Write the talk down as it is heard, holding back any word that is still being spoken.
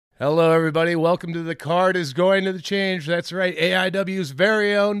Hello, everybody. Welcome to The Card is Going to Change. That's right, AIW's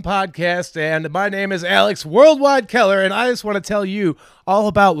very own podcast. And my name is Alex Worldwide Kellar, and I just want to tell you all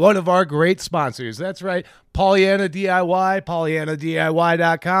about one of our great sponsors. That's right, Pollyanna DIY,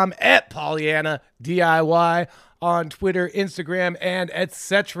 PollyannaDIY.com, at Pollyanna DIY on Twitter, Instagram, and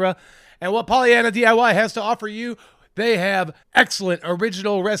etc. And what Pollyanna DIY has to offer you, they have excellent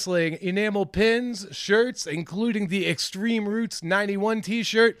original wrestling enamel pins, shirts, including the Extreme Roots 91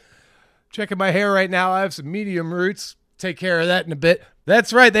 t-shirt. Checking my hair right now. I have some medium roots. Take care of that in a bit.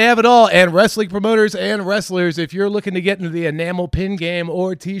 That's right. They have it all. And wrestling promoters and wrestlers, if you're looking to get into the enamel pin game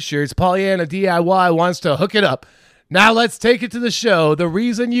or t-shirts, Pollyanna DIY wants to hook it up. Now let's take it to the show. The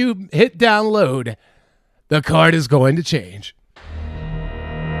reason you hit download, the card is going to change.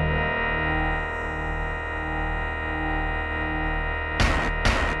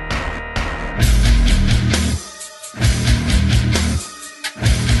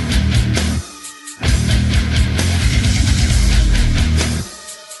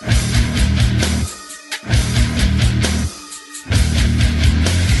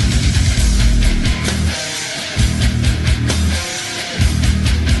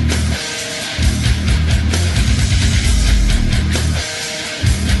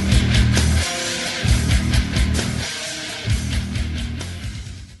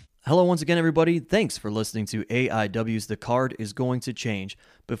 Hello once again, everybody. Thanks for listening to AIW's The Card is Going to Change.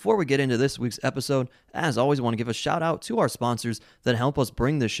 Before we get into this week's episode, as always, I want to give a shout out to our sponsors that help us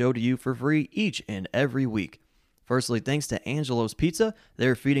bring the show to you for free each and every week. Firstly, thanks to Angelo's Pizza.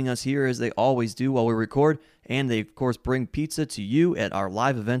 They're feeding us here as they always do while we record, and they, of course, bring pizza to you at our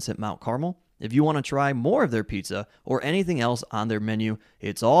live events at Mount Carmel. If you want to try more of their pizza or anything else on their menu,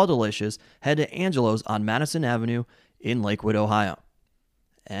 it's all delicious. Head to Angelo's on Madison Avenue in Lakewood, Ohio.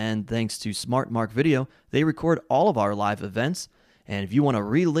 And thanks to Smart Mark Video, they record all of our live events. And if you want to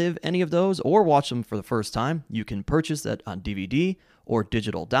relive any of those or watch them for the first time, you can purchase that on DVD or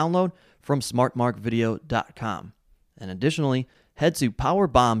digital download from smartmarkvideo.com. And additionally, head to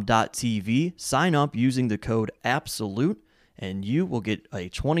powerbomb.tv, sign up using the code ABSOLUTE, and you will get a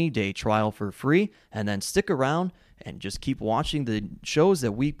 20-day trial for free. And then stick around and just keep watching the shows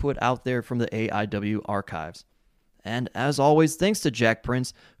that we put out there from the AIW archives. And as always, thanks to Jack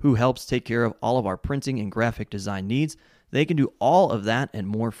Prince, who helps take care of all of our printing and graphic design needs. They can do all of that and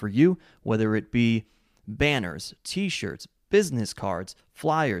more for you, whether it be banners, t-shirts, business cards,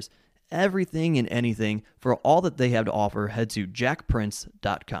 flyers, everything and anything. For all that they have to offer, head to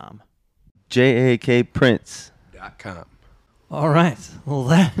jackprince.com. JAKPrince.com. All right.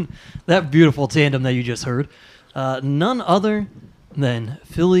 Well, that beautiful tandem that you just heard, none other than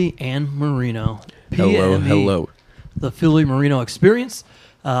Philly and Marino. Hello, PME. hello. The Philly Marino Experience.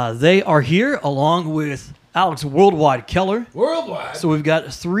 They are here along with Alex Worldwide Kellar. Worldwide. So we've got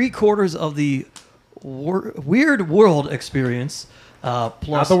 3/4 of the Weird World Experience. Plus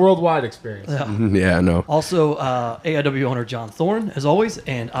Not the worldwide experience. Yeah, I know. Also, AIW owner John Thorne, as always,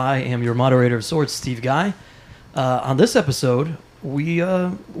 and I am your moderator of sorts, Steve Guy. On this episode,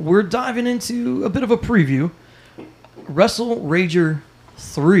 we're diving into a bit of a preview. Wrestlerager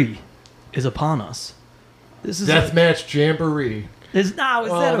 3 is upon us. This is Deathmatch Jamboree. Is that not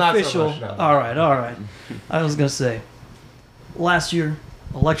so official? much, no. All right. I was gonna say, last year,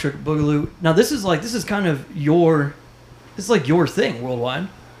 Electric Boogaloo. Now this is kind of your thing, Worldwide.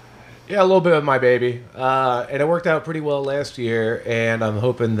 Yeah, a little bit of my baby. And it worked out pretty well last year, and I'm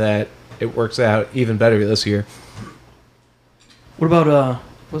hoping that it works out even better this year. What about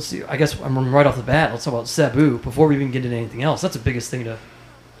let's see. I guess I'm right off the bat. Let's talk about Sabu before we even get into anything else. That's the biggest thing to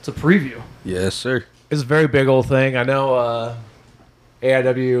preview. Yes, sir. It's a very big old thing. I know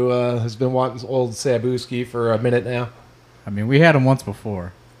AIW has been wanting old Sabuski for a minute now. I mean, we had him once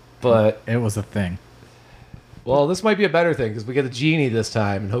before, But, it was a thing. well, this might be a better thing because we get a genie this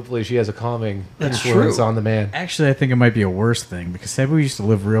time, and hopefully she has a calming That's influence true. on the man. Actually, I think it might be a worse thing because Sabu used to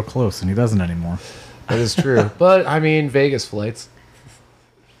live real close and he doesn't anymore. That is true. But, I mean, Vegas flights.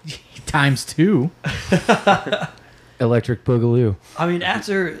 Times 2. Electric Boogaloo. I mean,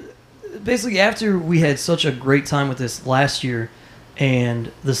 after we had such a great time with this last year, and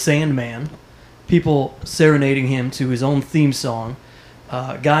the Sandman, people serenading him to his own theme song,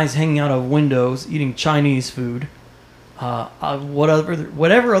 guys hanging out of windows eating Chinese food,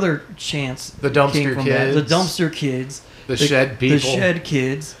 whatever other chance The dumpster came from that. kids. The dumpster kids, The shed people. the shed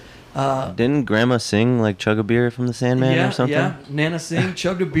kids. Didn't Grandma sing like Chug a Beer from the Sandman or something? Yeah, Nana Singh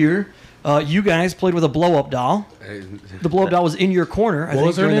chugged a beer. You guys played with a blow-up doll. The blow-up doll was in your corner, I What think,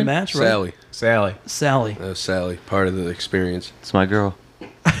 was her during the name? match, right? Sally. Sally. Sally. That was Sally. Part of the experience. It's my girl.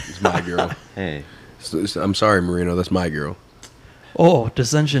 It's my girl. Hey. I'm sorry, Marino. That's my girl. Oh,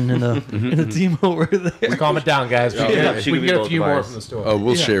 dissension in the team over there. Calm it down, guys. We Yeah, can get a few more from the store. Oh,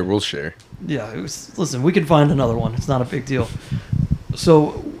 we'll share. We'll share. Yeah, listen, we can find another one. It's not a big deal.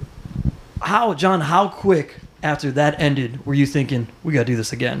 So, John, how quick after that ended were you thinking, we got to do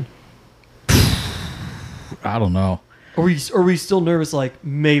this again? I don't know. Or were you still nervous, like,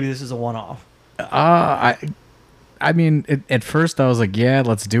 maybe this is a one-off? I mean, at first I was like, yeah,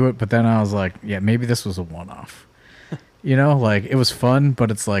 let's do it. But then I was like, yeah, maybe this was a one-off. Like, it was fun,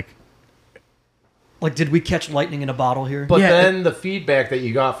 but it's like... Like, did we catch lightning in a bottle here? But Yeah, then the feedback that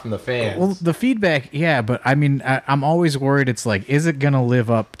you got from the fans. Well, the feedback, yeah, but I mean, I'm always worried. It's like, is it going to live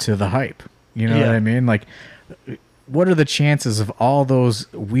up to the hype? You know what I mean? Like, what are the chances of all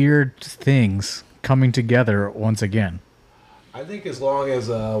those weird things coming together once again? I think as long as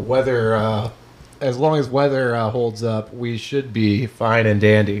weather holds up, we should be fine and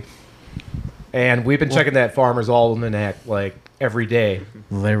dandy. And we've been checking that Farmer's Almanac like every day.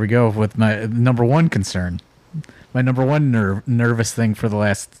 Well, there we go with my number one concern. My number one nervous thing for the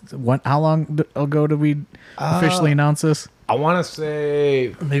last... How long ago did we officially announce this? I want to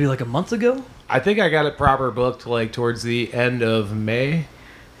say Maybe like a month ago? I think I got it proper booked like towards the end of May.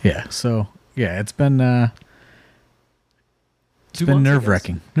 Yeah, so, yeah, it's been... It's 2 been months, I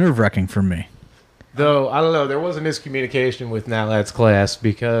guess. nerve-wracking for me. Though, I don't know, there was a miscommunication with Now That's Class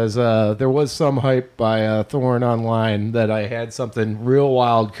because there was some hype by Thorne online that I had something real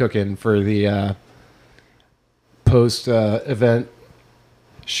wild cooking for the post-event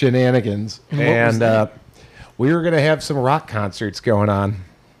shenanigans. And what was that? We were going to have some rock concerts going on.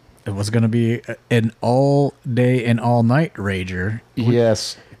 It was going to be an all-day and all-night rager.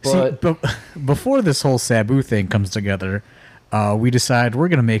 Yes, but Before this whole Sabu thing comes together, we decide we're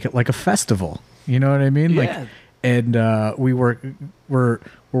going to make it like a festival. You know what I mean? Yeah. Like, and we're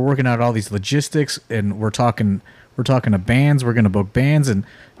working out all these logistics, and we're talking to bands. We're going to book bands, and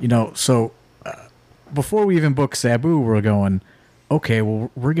so before we even book Sabu, we're going, okay,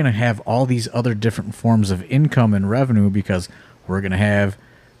 well, we're going to have all these other different forms of income and revenue because we're going to have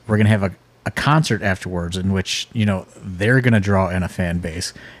a concert afterwards in which they're going to draw in a fan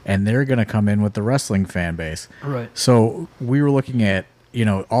base, and they're going to come in with the wrestling fan base. Right. So we were looking at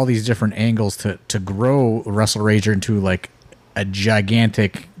all these different angles to grow Wrestlerager into like a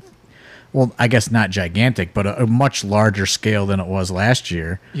gigantic, well, I guess not gigantic, but a much larger scale than it was last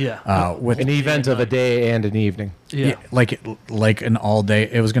year. Yeah. With an event of a day and an evening. Yeah. like an all day.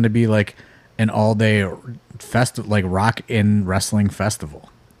 It was going to be like an all day like rock in wrestling festival.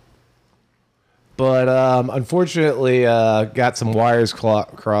 But unfortunately, got some wires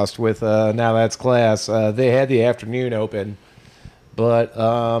crossed with Now That's Class. They had the afternoon open. But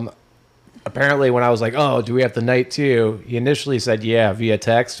apparently when I was like, oh, do we have the night too? He initially said, yeah, via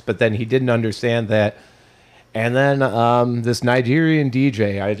text, but then he didn't understand that. And then this Nigerian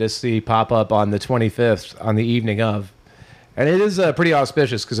DJ I just see pop up on the 25th on the evening of. And it is pretty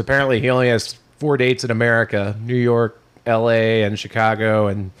auspicious because apparently he only has 4 dates in America, New York, L.A., and Chicago,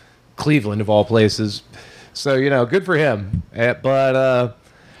 and Cleveland of all places. So, good for him. But I'm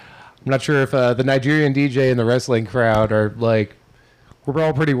not sure if the Nigerian DJ and the wrestling crowd are like, we're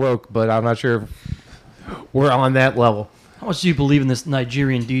all pretty woke, but I'm not sure if we're on that level. How much do you believe in this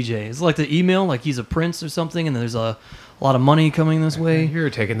Nigerian DJ? Is it like the email, like he's a prince or something, and there's a lot of money coming this way?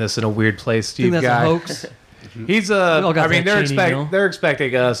 You're taking this in a weird place, Think Steve that's guy. a hoax? He's all got I mean, that chain email. they're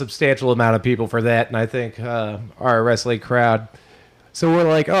expecting a substantial amount of people for that, and I think our wrestling crowd. So we're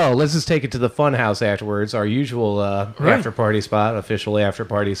like, oh, let's just take it to the Fun House afterwards, our usual after party spot, official after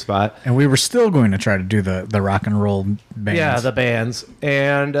party spot. And we were still going to try to do the rock and roll bands. Yeah, the bands.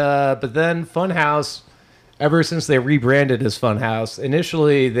 And but then Fun House, ever since they rebranded as Fun House,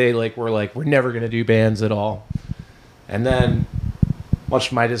 initially they were like, we're never going to do bands at all. And then, much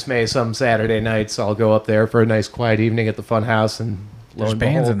to my dismay, some Saturday nights I'll go up there for a nice quiet evening at the Fun House, and There's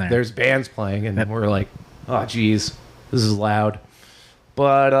bands in there. There's bands playing, and we're like, oh, geez, this is loud.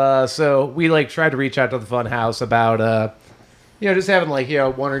 But so we tried to reach out to the Fun House about just having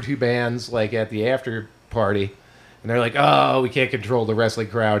 1 or 2 bands at the after party, and they're like, oh, we can't control the wrestling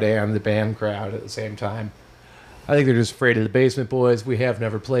crowd and the band crowd at the same time. I think they're just afraid of the Basement Boys. We have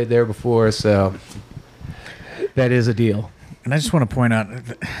never played there before, so that is a deal. And I just want to point out,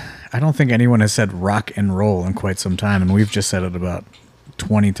 I don't think anyone has said rock and roll in quite some time, and we've just said it about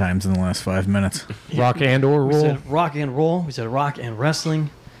 20 times in the last 5 minutes. Rock and or We roll. said rock and roll. We said rock and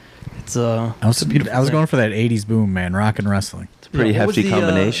wrestling. It's I was beautiful thing. going for that 80s boom, man. Rock and wrestling. It's a pretty what was hefty the,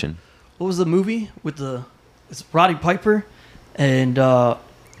 combination. What was the movie with it's Roddy Piper and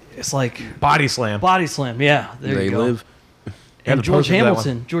it's like Body Slam. Body Slam. Yeah, there They you go. live. Yeah, And the George poster for that one.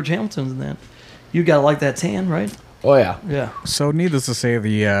 Hamilton. George Hamilton's in that. You gotta like that tan, right? Oh yeah. Yeah. So needless to say,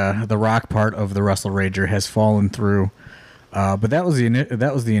 the rock part of the Wrestlerager has fallen through. But that was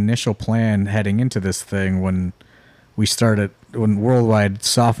the initial plan heading into this thing when Worldwide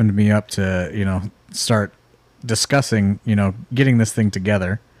softened me up to start discussing getting this thing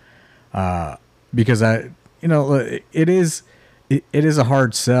together. Because it is a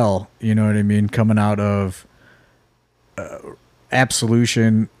hard sell, you know what I mean, coming out of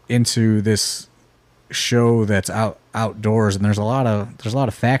Absolution into this show that's outdoors, and there's a lot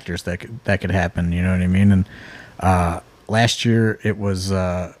of factors that could happen, you know what I mean. And last year it was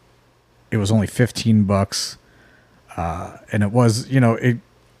only $15, and it was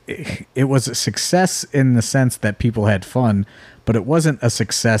it was a success in the sense that people had fun, but it wasn't a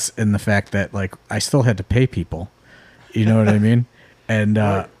success in the fact that like I still had to pay people, you know what I mean. And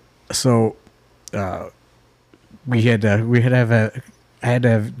so I had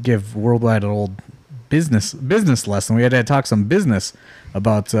to give Worldwide an old business lesson. We had to talk some business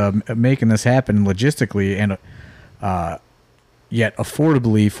about making this happen logistically and yet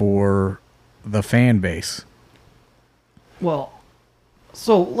affordably for the fan base. Well,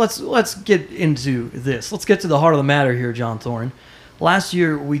 so let's get into this. Let's get to the heart of the matter here, John Thorne. Last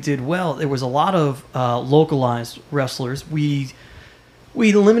year we did well. There was a lot of localized wrestlers. We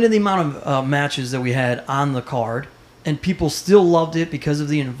limited the amount of matches that we had on the card, and people still loved it because of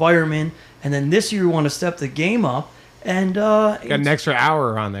the environment. And then this year we want to step the game up and Got an extra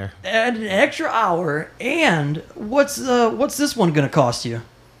hour on there. add an extra hour. And what's this one going to cost you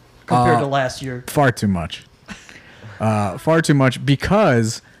compared to last year? Far too much. Far too much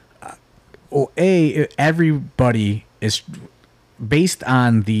because, everybody is based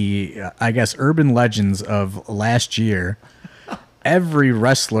on the, I guess, urban legends of last year. Every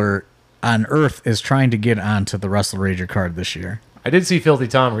wrestler on Earth is trying to get onto the Wrestlerager card this year. I did see Filthy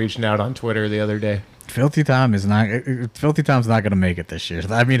Tom reaching out on Twitter the other day. Filthy Tom's not going to make it this year.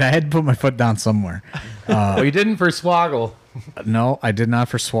 I mean, I had to put my foot down somewhere. Well, you didn't for Swoggle. No, I did not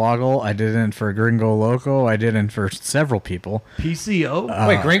for Swoggle. I didn't for Gringo Loco. I didn't for several people. PCO?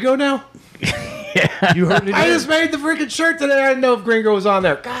 Wait, Gringo now? You heard it? I just made the freaking shirt today. I didn't know if Gringo was on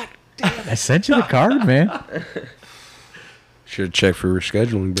there. God damn. I sent you the card, man. Should have checked for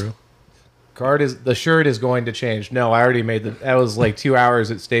rescheduling, bro. The shirt is going to change. No, I already made that was like 2 hours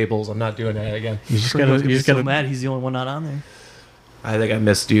at Staples. I'm not doing that again. You just Gringo's gotta, gonna you be just so gotta. mad he's the only one not on there. I think I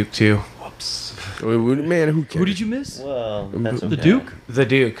missed Duke too. Whoops. Man, who cares? Who did you miss? Well, that's The okay. Duke? The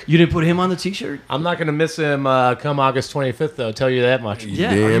Duke. You didn't put him on the T-shirt? I'm not going to miss him come August 25th, though. I'll tell you that much.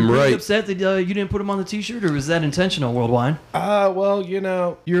 Yeah. Are you Damn really right. upset that you didn't put him on the T-shirt, or was that intentional, Worldwide? Well,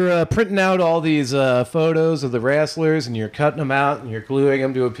 you're printing out all these photos of the wrestlers, and you're cutting them out, and you're gluing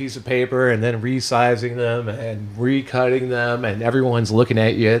them to a piece of paper, and then resizing them and recutting them, and everyone's looking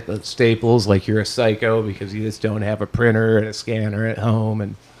at you at the Staples like you're a psycho because you just don't have a printer and a scanner at home,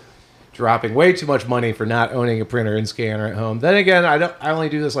 and dropping way too much money for not owning a printer and scanner at home. Then again, I only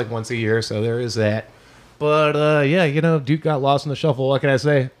do this like once a year, so there is that. But yeah, Duke got lost in the shuffle. What can I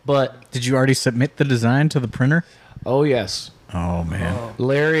say? But Did you already submit the design to the printer? oh yes, Oh man.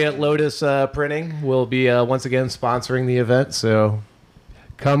 Larry at Lotus Printing will be once again sponsoring the event. So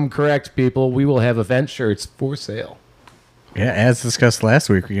come correct, people. We will have event shirts for sale. Yeah, as discussed last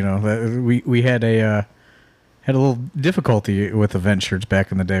week, we had a little difficulty with event shirts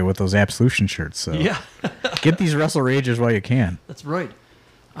back in the day with those Absolution shirts. So Yeah, get these Wrestlerages while you can. that's right.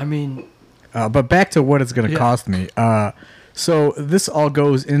 I mean, But back to what it's going to Yeah. cost me. So this all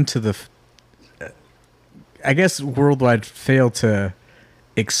goes into I guess Worldwide failed to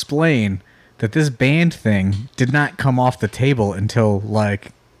explain that this band thing did not come off the table until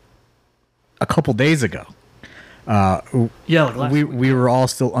like a couple days ago. yeah, like last week. We were all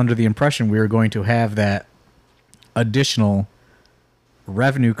still under the impression we were going to have that additional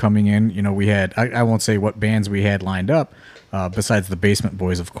revenue coming in. We had, I won't say what bands we had lined up, besides the Basement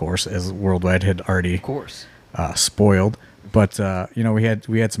Boys, of course, as Worldwide had already Of course. spoiled. But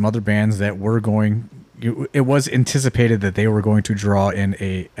we had some other bands that were going. It was anticipated that they were going to draw in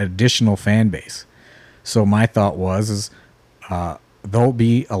a additional fan base. So my thought was there'll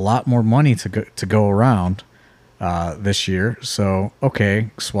be a lot more money to go around this year. So okay,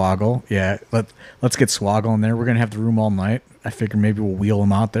 Swoggle, yeah, let's get Swoggle in there. We're gonna have the room all night. I figure maybe we'll wheel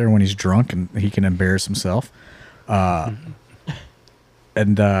him out there when he's drunk and he can embarrass himself. And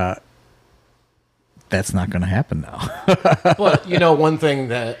that's not going to happen now. But one thing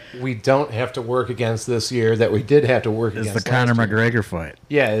that we don't have to work against this year that we did have to work It's against the Conor last year. McGregor fight.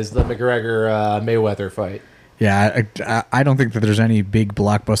 Yeah, is the McGregor Mayweather fight. Yeah, I don't think that there's any big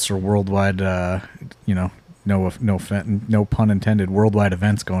blockbuster worldwide, no pun intended, worldwide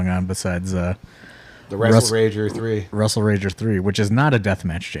events going on besides The Wrestlerager 3. Wrestlerager 3, which is not a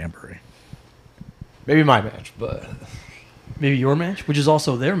deathmatch jamboree. Maybe my match, but Maybe your match, which is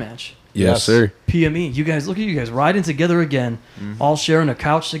also their match. Yes, sir. PME, you guys, look at you guys riding together again, all sharing a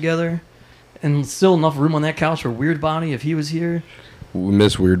couch together, and still enough room on that couch for Weird Body if he was here. We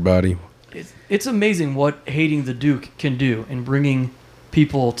miss Weird Body. It's amazing what hating the Duke can do in bringing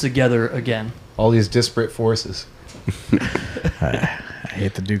people together again. all these disparate forces. I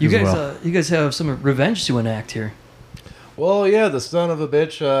hate the Duke You as guys, well. you guys have some revenge to enact here. Well, yeah, the son of a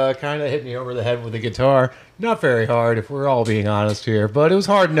bitch kind of hit me over the head with a guitar. Not very hard, if we're all being honest here, but it was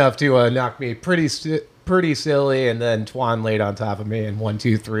hard enough to knock me pretty silly, and then Twan laid on top of me in 1,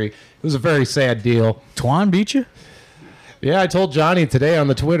 2, 3. It was a very sad deal. Twan beat you? Yeah, I told Johnny today on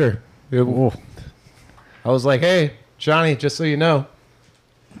the Twitter. Whoa. I was like, hey, Johnny, just so you know,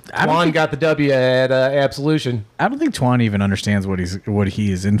 I don't Twan think- got the W at Absolution. I don't think Twan even understands what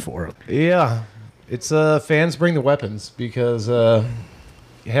he is in for. Yeah, it's fans bring the weapons because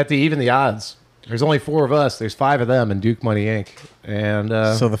you have to even the odds. There's only 4 of us. There's 5 of them in Duke Money Inc. And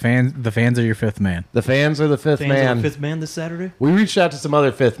So the fans are your fifth man. the fans are the fifth Fans man. of the Fifth Man this Saturday. We reached out to some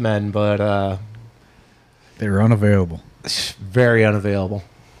other fifth men, but They were unavailable. very unavailable.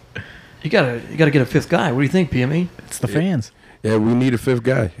 You gotta get a fifth guy. What do you think, PME? It's the fans. Yeah, we need a 5th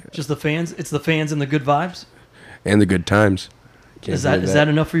guy. Just the fans? It's the fans and the good vibes. And the good times. Can't Is that forget is that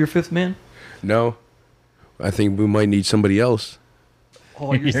enough for your fifth man? No. I think we might need somebody else.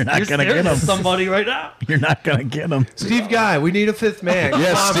 Oh, You're not gonna staring get at him. somebody right now. You're not gonna get him. Steve Guy, we need a fifth man.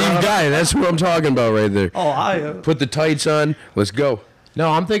 Yes, Steve Guy. That's who I'm talking about right there. Oh, I. Put the tights on. Let's go. No,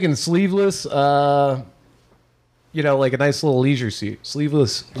 I'm thinking sleeveless. Like a nice little leisure suit.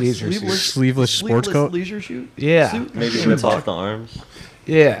 Sleeveless leisure suit. Sleeveless sports coat? leisure shoot. Yeah. Suit? Maybe Shoot rip talk. off the arms.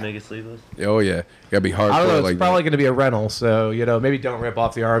 Yeah. Make it sleeveless. Oh, yeah. Gotta be hardcore I don't know. It's like probably that. going to be a rental, so maybe don't rip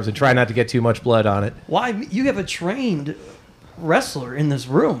off the arms and try not to get too much blood on it. Why? You have a trained wrestler in this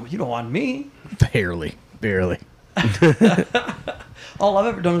room. You don't want me. Barely. All I've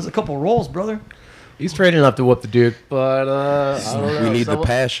ever done is a couple rolls, brother. He's trained enough to whoop the Duke, but I don't know. We need the Someone-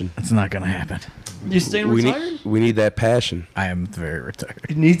 passion. It's not gonna happen. You staying We retired? need that passion. I am very retired.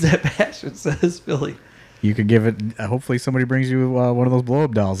 He needs that passion, says Philly. You could give it. Hopefully, somebody brings you one of those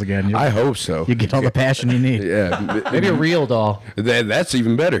blow-up dolls again. I hope so. You get all the passion you need. Yeah. Maybe a real doll. That's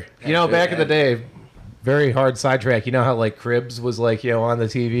even better. Back in the day, very hard sidetrack. You know how like Cribs was like on the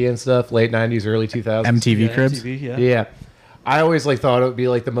TV and stuff, late '90s, early 2000s. MTV Yeah, cribs. MTV, yeah. Yeah. I always thought it would be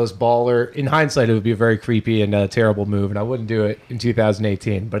like the most baller. In hindsight, it would be a very creepy and terrible move, and I wouldn't do it in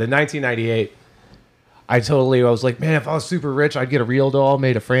 2018. But in 1998, I was like, man, if I was super rich, I'd get a real doll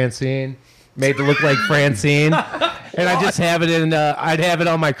made of Francine, made to look like Francine, and I just have it in. I'd have it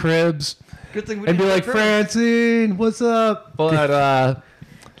on my Cribs Good thing we and be didn't like, have Chris. Francine, what's up? But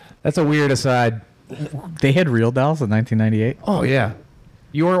that's a weird aside. They had real dolls in 1998. Oh yeah,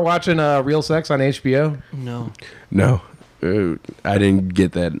 you weren't watching Real Sex on HBO? No. No. I didn't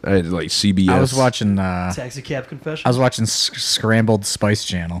get that. I had like CBS. I was watching. Taxi Cab Confession. I was watching Scrambled Spice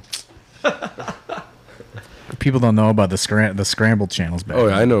Channel. People don't know about the scrambled channels back Oh,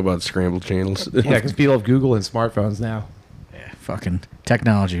 then. I know about scrambled channels. Yeah, because people have Google and smartphones now. Yeah, fucking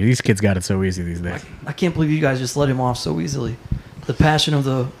technology. These kids got it so easy these days. I can't believe you guys just let him off so easily. The passion of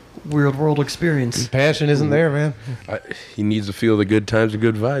the weird world experience. Passion isn't there, man. He needs to feel the good times and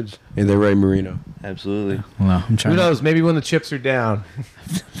good vibes. Ain't that right, Marino? Absolutely. Well, I'm Who trying. knows? Maybe when the chips are down,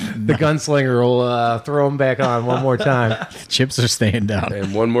 the gunslinger will throw them back on one more time. Chips are staying down.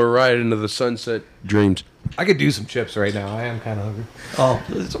 And one more ride into the sunset dreams. I could do some chips right now. I am kind of hungry. Oh,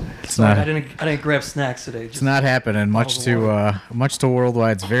 It's sorry, not. I didn't grab snacks today. It's not happening. Much to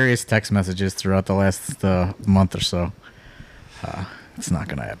Worldwide's various text messages throughout the last month or so. It's not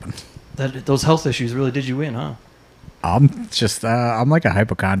gonna happen. Those health issues really did you in, huh? I'm just I'm like a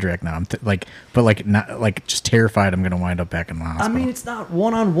hypochondriac now. I'm not just terrified I'm gonna wind up back in the I hospital. mean, it's not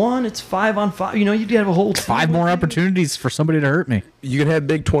 1-on-1; it's 5-on-5. You'd have a whole team 5 more with you. opportunities for somebody to hurt me. You could have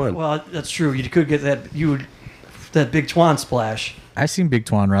Big Twan. Well, that's true. You could get that. That big Twan splash. I've seen Big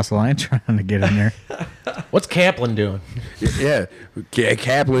Twan wrestle. I ain't trying to get in there. What's Kaplan doing? Yeah.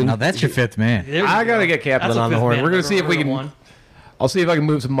 Kaplan. Now that's your fifth man. There you I go. gotta get Kaplan That's a on the fifth horn. man. We're gonna I've see if we heard of can. one. I'll see if I can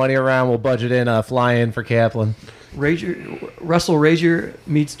move some money around. We'll budget in a fly-in for Kaplan. Wrestlerager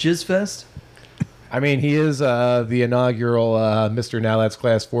meets Jizz Fest. I mean, he is the inaugural Mr. Now That's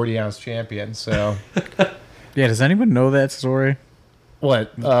Class 40-ounce champion. So, Yeah, does anyone know that story?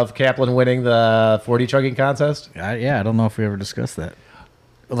 what of Kaplan winning the 40 chugging contest? I don't know if we ever discussed that.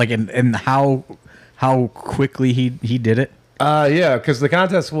 Like, and how quickly he did it. Yeah, because the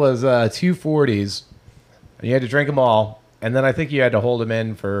contest was 2 40s, and you had to drink them all. and then I think you had to hold him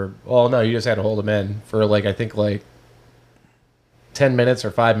in for. Well, no, you just had to hold him in for I think 10 minutes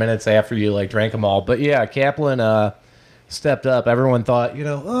or 5 minutes after you drank them all. But yeah, Kaplan stepped up. Everyone thought,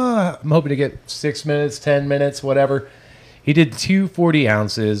 I'm hoping to get 6 minutes, 10 minutes, whatever. He did 2 40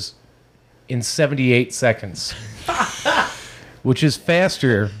 ounces in 78 seconds, which is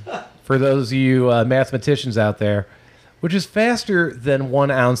faster for those of you mathematicians out there, which is faster than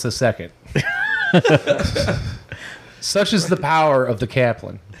 1 ounce a second. Such is the power of the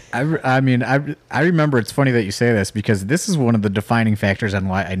Kaplan. I remember. It's funny that you say this because this is one of the defining factors on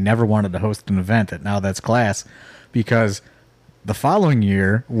why I never wanted to host an event at Now That's Class, because the following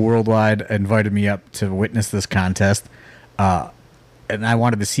year, Worldwide invited me up to witness this contest, and I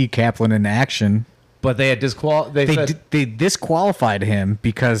wanted to see Kaplan in action. But they had they disqualified him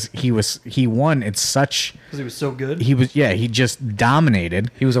because he won. It's such Because he was so good. He just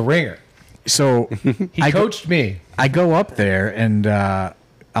dominated. He was a ringer. So He coached me. I go up there and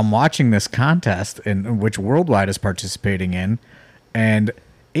I'm watching this contest in which Worldwide is participating in, and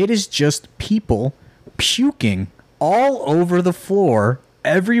it is just people puking all over the floor,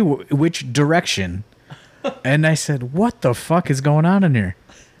 every which direction. And I said, "What the fuck is going on in here?"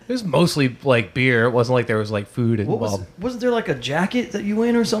 It was mostly beer. It wasn't like there was food involved. Wasn't there a jacket that you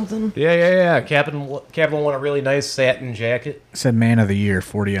win or something? Yeah. Kaplan won a really nice satin jacket. It said "Man of the Year,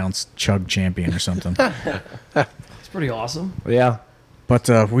 40-ounce chug champion" or something. It's pretty awesome. Yeah.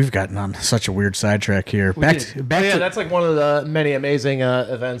 But we've gotten on such a weird sidetrack here. Back to That's one of the many amazing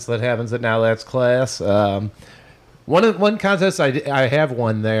events that happens at Now That's Class. One contest I have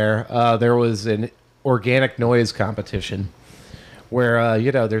won there. There was an organic noise competition where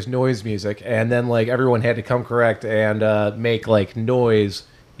there's noise music, and then everyone had to come correct and make noise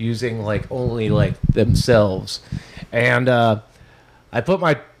using only themselves. And I put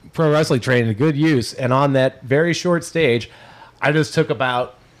my pro wrestling training to good use, and on that very short stage, I just took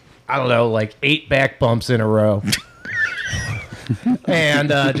about 8 back bumps in a row. And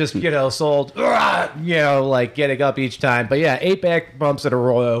just sold getting up each time. But yeah, 8 back bumps in a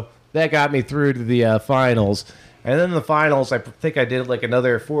row. That got me through to the finals. And then in the finals, I think I did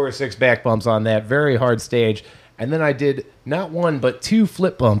another 4 or 6 back bumps on that very hard stage. And then I did not 1 but 2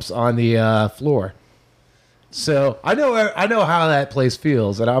 flip bumps on the floor. So I know how that place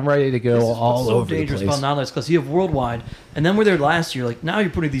feels, and I'm ready to go all over the place. So dangerous about Now That's Class. You have Worldwide, and then we're there last year. Now you're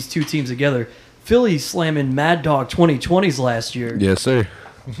putting these two teams together. Philly slamming Mad Dog 2020s last year. Yes, sir.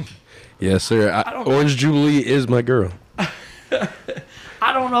 Yes, sir. Orange Jubilee is my girl.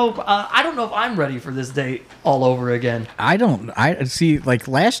 I don't know if I'm ready for this date all over again. I see.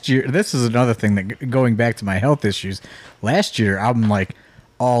 Last year, this is another thing that going back to my health issues. Last year, I'm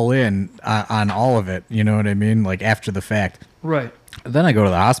all in on all of it. You know what I mean? After the fact. Right. Then I go to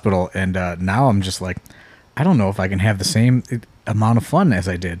the hospital, and now I'm just I don't know if I can have the same amount of fun as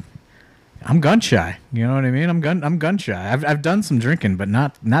I did. I'm gun shy. You know what I mean? I'm gun shy. I've done some drinking, but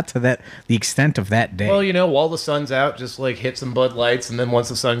not to the extent of that day. Well, while the sun's out, just hit some Bud Lights, and then once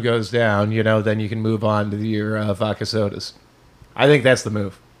the sun goes down, then you can move on to your vodka sodas. I think that's the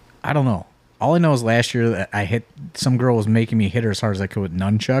move. I don't know. All I know is last year that I hit some girl was making me hit her as hard as I could with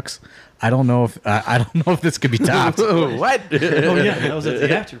nunchucks. I don't know if this could be topped. What? Oh yeah, that was at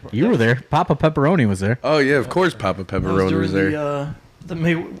the after party. You were there. Papa Pepperoni was there. Oh yeah, of course. Papa Pepperoni was there.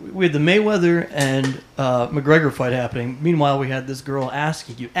 We had the Mayweather and McGregor fight happening. Meanwhile, we had this girl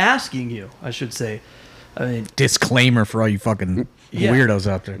asking you, I should say. I mean, disclaimer for all you fucking weirdos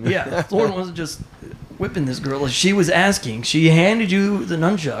out there. Yeah, Lauren wasn't just whipping this girl. She was asking. She handed you the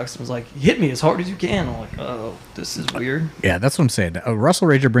nunchucks and was like, hit me as hard as you can. I'm like, oh, this is weird. Yeah, that's what I'm saying.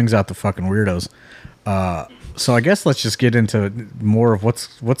 Wrestlerager brings out the fucking weirdos. So I guess let's just get into more of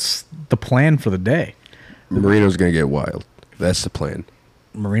what's the plan for the day. Marino's going to get wild. That's the plan.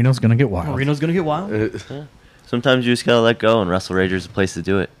 Marino's going to get wild. Marino's going to get wild? Yeah. Sometimes you just got to let go, and Wrestlerager's a place to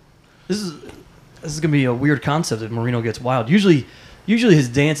do it. This is going to be a weird concept if Marino gets wild. Usually his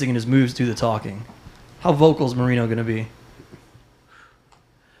dancing and his moves do the talking. How vocal is Marino going to be?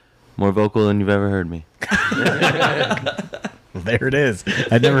 More vocal than you've ever heard me. There it is.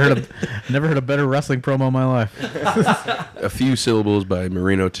 I never heard a better wrestling promo in my life. A few syllables by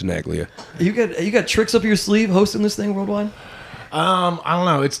Marino Tenaglia. You got tricks up your sleeve hosting this thing worldwide? I don't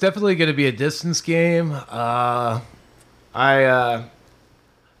know. It's definitely going to be a distance game. I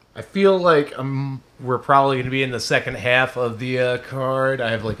feel like we're probably going to be in the second half of the card.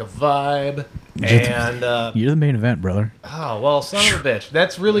 I have a vibe. And you're the main event, brother. Oh, well, son of a bitch.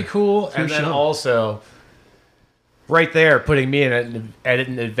 That's really cool. And then also, right there putting me at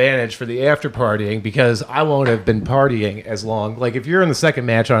an advantage for the after partying because I won't have been partying as long. Like if you're in the second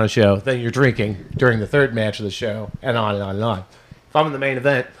match on a show, then you're drinking during the third match of the show, and on and on and on. If I'm in the main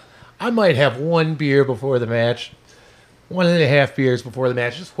event, I might have one beer before the match, 1.5 beers before the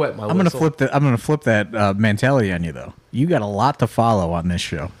match, just wet my whistle. I'm gonna flip that mentality on you though. You got a lot to follow on this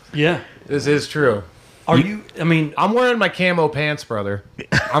show. Yeah. This is true. Are you? I mean, I'm wearing my camo pants, brother.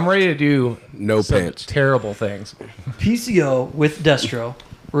 I'm ready to do No some pants. terrible things. PCO with Destro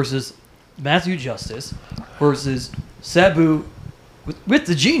versus Matthew Justice versus Sabu with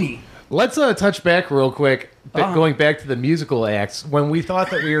the Genie. Let's touch back real quick, going back to the musical acts. When we thought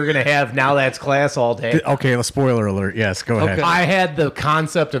that we were going to have Now That's Class all day, Okay, spoiler alert. Yes, go ahead. Okay. I had the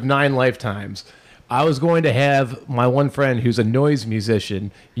concept of 9 lifetimes. I was going to have my one friend who's a noise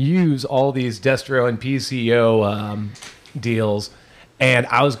musician use all these Destro and PCO deals, and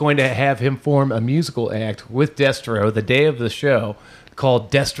I was going to have him form a musical act with Destro the day of the show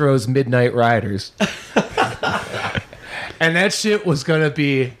called Destro's Midnight Riders. And that shit was going to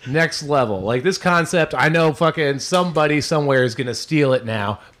be next level. Like, this concept, I know fucking somebody somewhere is going to steal it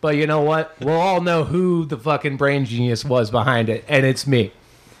now. But you know what? We'll all know who the fucking brain genius was behind it, and it's me.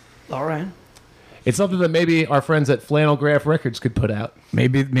 All right. It's something that maybe our friends at Flannelgraph Records could put out.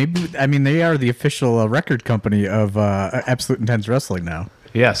 Maybe. I mean, they are the official record company of Absolute Intense Wrestling now.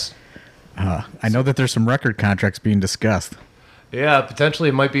 Yes. I know that there's some record contracts being discussed. Yeah, potentially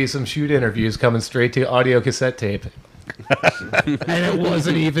it might be some shoot interviews coming straight to audio cassette tape. And it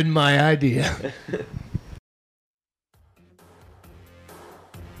wasn't even my idea.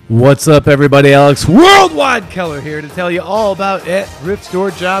 What's up, everybody? Alex Worldwide Keller here to tell you all about it. Thrift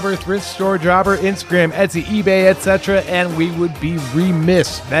Store Jobber, Instagram, Etsy, eBay, etc. And we would be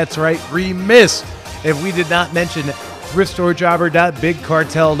remiss, that's right, remiss, if we did not mention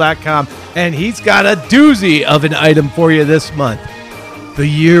thriftstoreJobber.bigcartel.com. And he's got a doozy of an item for you this month. The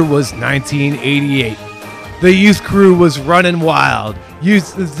year was 1988. The youth crew was running wild.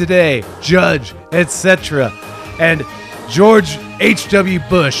 Youth of today, Judge, etc. And George H.W.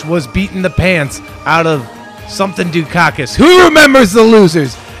 Bush was beating the pants out of something Dukakis. Who remembers the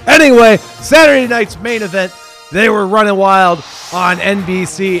losers? Anyway, Saturday night's main event, they were running wild on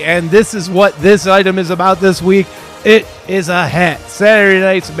NBC, and this is what this item is about this week. It is a hat. Saturday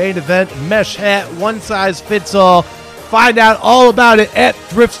night's main event, mesh hat, one size fits all. Find out all about it at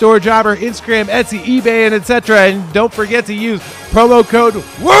Thrift Store Jobber, Instagram, Etsy, eBay, and etc. And don't forget to use promo code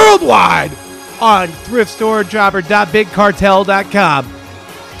WORLDWIDE on thriftstoreJobber.bigcartel.com.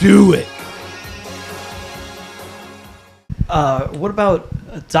 Do it. What about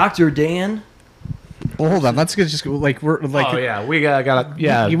Dr. Dan? Well, hold on. Let's just like we're like. Oh yeah, we got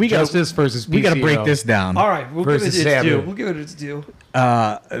Justice versus PCO. We got to break this down. All right, we'll give it Versus its Sabu. due. We'll give it its due.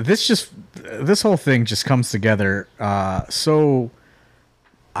 This whole thing just comes together so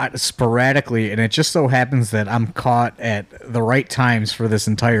sporadically, and it just so happens that I'm caught at the right times for this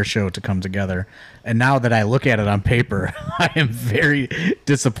entire show to come together. And now that I look at it on paper, I am very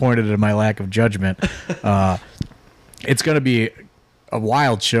disappointed in my lack of judgment. It's going to be a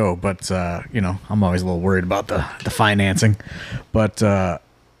wild show, but I'm always a little worried about the financing. But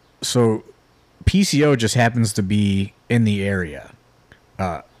so PCO just happens to be in the area,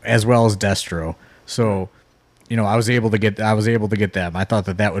 as well as Destro. So, I was able to get them. I thought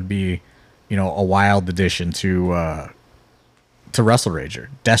that would be, a wild addition to Wrestlerager,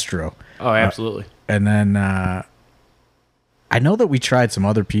 Destro. Oh, absolutely. And then I know that we tried some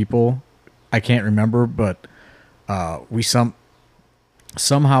other people. I can't remember, but we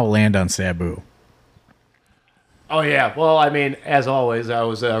somehow land on Sabu. Oh yeah. Well, I mean, as always, I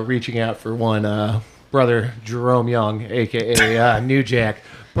was reaching out for one brother Jerome Young, aka New Jack.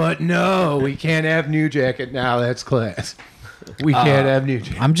 But no, we can't have New Jack at Now That's Class. We can't have New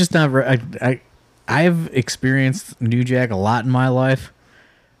Jack. I'm just not. I've experienced New Jack a lot in my life,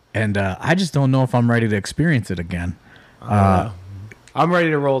 and I just don't know if I'm ready to experience it again. I'm ready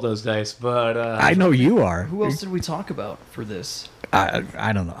to roll those dice, but I know you are. Who else did we talk about for this?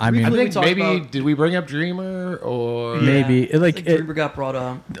 I don't know. I mean, I we think talked maybe about- did we bring up Dreamer or maybe I like think it, Dreamer got brought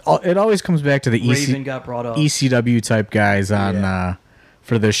up. it always comes back to the Raven got brought up. ECW type guys on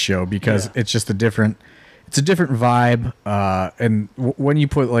for this show because it's just a different vibe. And when you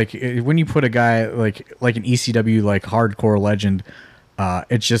put a guy like an ECW like hardcore legend,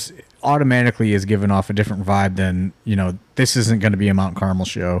 it just automatically is giving off a different vibe than this isn't going to be a Mount Carmel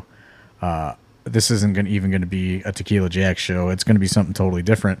show. This isn't even going to be a Tequila Jack show. It's going to be something totally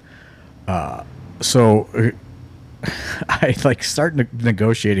different. So I start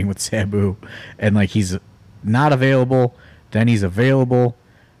negotiating with Sabu, and he's not available. Then he's available.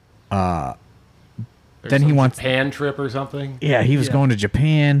 then he wants Japan trip or something. Yeah, he was going to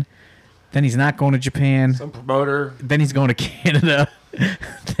Japan. Then he's not going to Japan. Some promoter. Then he's going to Canada.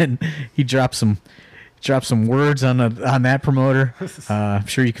 Then he dropped some words on that promoter. I'm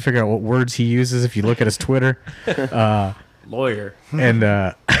sure you can figure out what words he uses if you look at his Twitter. Lawyer. And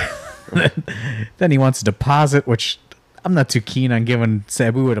then he wants a deposit, which I'm not too keen on giving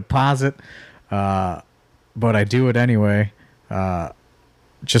Sabu a deposit, but I do it anyway,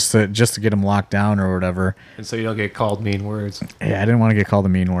 just to get him locked down or whatever. And so you don't get called mean words. Yeah, I didn't want to get called a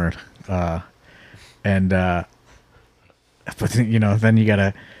mean word. But then, then you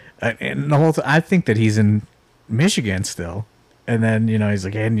gotta, and the whole I think that he's in Michigan still. And then, he's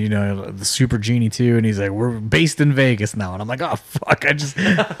like, and, the Super Genie too. And he's like, we're based in Vegas now. And I'm like, oh, fuck. I just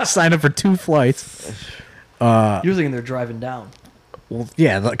signed up for 2 flights. You're thinking they're driving down. Well,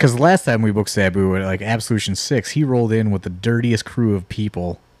 yeah, because the last time we booked Sabu at like Absolution 6, he rolled in with the dirtiest crew of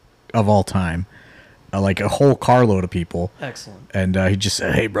people of all time. Like a whole carload of people. Excellent. And he just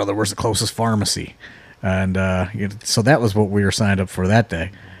said, hey, brother, where's the closest pharmacy? And so that was what we were signed up for that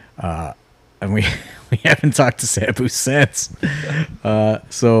day. And we haven't talked to Sabu since.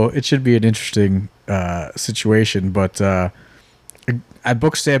 So it should be an interesting situation. But I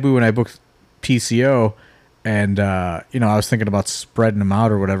booked Sabu and I booked PCO. And, I was thinking about spreading them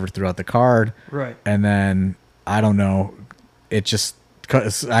out or whatever throughout the card. Right. And then, I don't know, it just...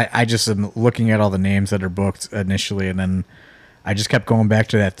 Cause I just am looking at all the names that are booked initially. And then I just kept going back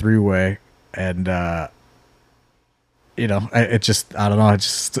to that 3-way. And... it just, I don't know,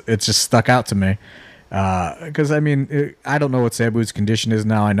 it just stuck out to me. Because, I mean, I don't know what Sabu's condition is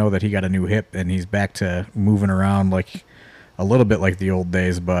now. I know that he got a new hip and he's back to moving around like a little bit like the old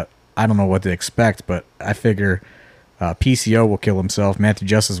days, but I don't know what to expect. But I figure PCO will kill himself, Matthew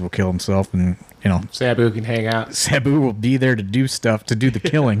Justice will kill himself, and, Sabu can hang out. Sabu will be there to do stuff, to do the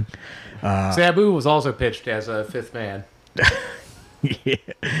killing. Sabu was also pitched as a 5th man.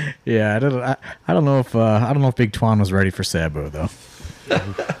 Yeah. I don't know if Big Twan was ready for Sabu though.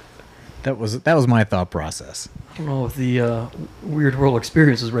 That was my thought process. I don't know if the Weird World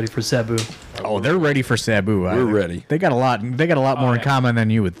Experience is ready for Sabu. Oh, they're ready for Sabu. We're ready. They got a lot more in common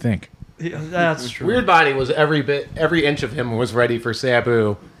than you would think. Yeah, that's true. Weird Body was every inch of him was ready for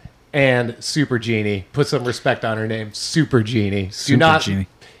Sabu, and Super Genie. Put some respect on her name, Super Genie. Genie.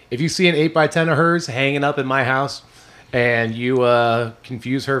 If you see an 8x10 of hers hanging up in my house, and you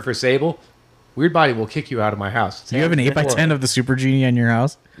confuse her for Sable, Weird Body will kick you out of my house. Do you have an 8x10 of the Super Genie in your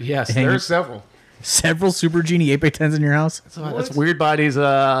house? Yes, there are several. Several Super Genie 8x10s in your house? That's Weird Body's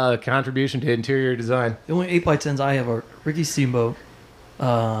contribution to interior design. The only 8x10s I have are Ricky Steamboat,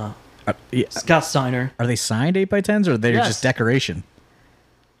 Yeah. Scott Steiner. Are they signed 8x10s or are they just decoration?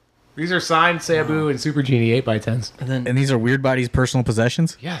 These are signed Sabu and Super Genie 8x10s. And these are Weird Body's personal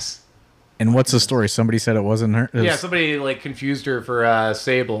possessions? Yes. And what's the story? Somebody said it wasn't her? Yeah, somebody confused her for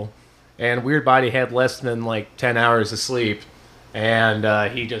Sable, and Weird Body had less than 10 hours of sleep,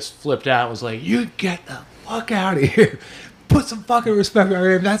 and he just flipped out and was like, "You get the fuck out of here! Put some fucking respect on her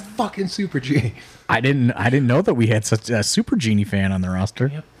name. That's fucking Super Genie." I didn't know that we had such a Super Genie fan on the roster.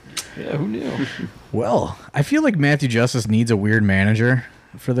 Yep. Yeah, who knew? Well, I feel like Matthew Justice needs a weird manager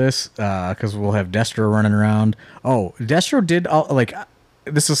for this because we'll have Destro running around. Oh, Destro did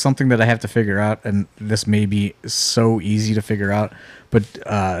this is something that I have to figure out, and this may be so easy to figure out, but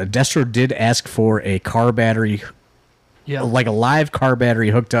Destro did ask for a car battery, like a live car battery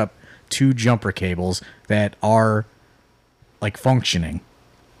hooked up to jumper cables that are functioning.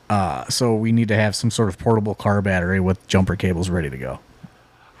 So we need to have some sort of portable car battery with jumper cables ready to go.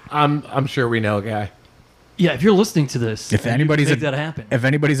 I'm sure we know a guy. Yeah, if you're listening to this, if anybody's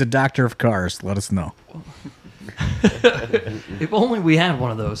a doctor of cars, let us know. If only we had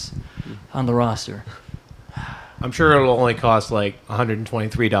one of those on the roster. I'm sure it'll only cost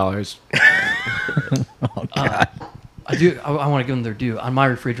 $123. Oh God! I want to give them their due. On my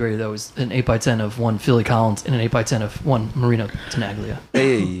refrigerator, though, is an 8x10 of one Philly Collins and an 8x10 of one Marino Tenaglia.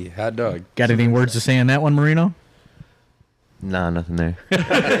 Hey, hot dog. Got any words to say on that one, Marino? Nah, nothing there.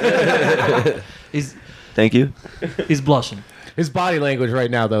 He's Thank you. He's blushing. His body language right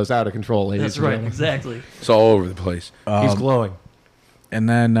now, though, is out of control, ladies. That's right, exactly. It's all over the place. He's glowing. And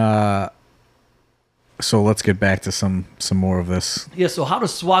then, so let's get back to some more of this. Yeah, so how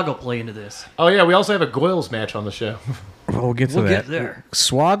does Swaggle play into this? Oh, yeah, we also have a Goyles match on the show. Well, we'll get to that. Get there.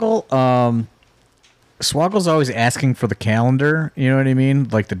 Swaggle's always asking for the calendar, you know what I mean?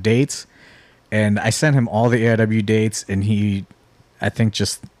 Like the dates. And I sent him all the AIW dates, and he, I think,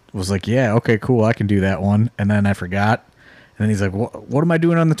 just was like, yeah, okay, cool, I can do that one. And then I forgot. And then he's like, what am I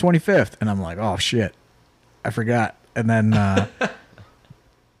doing on the 25th? And I'm like, oh, shit, I forgot. And then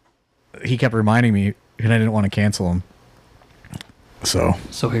he kept reminding me, and I didn't want to cancel him. So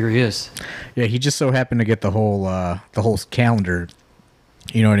here he is. yeah, he just so happened to get the whole calendar.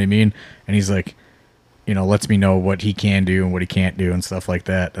 You know what I mean? And he's like, lets me know what he can do and what he can't do and stuff like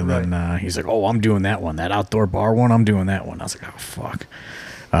that. And then he's like, "Oh, I'm doing that one, that outdoor bar one. I'm doing that one." I was like, "Oh fuck,"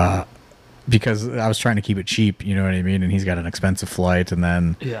 because I was trying to keep it cheap. You know what I mean? And he's got an expensive flight. And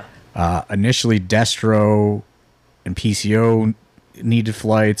then initially Destro and PCO needed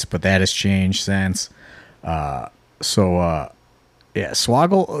flights, but that has changed since. Yeah,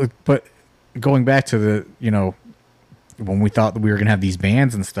 Swoggle, but going back to the, when we thought that we were going to have these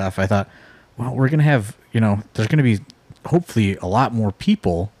bands and stuff, I thought, well, we're going to have, there's going to be hopefully a lot more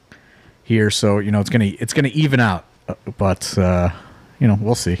people here. So, it's going to even out, but,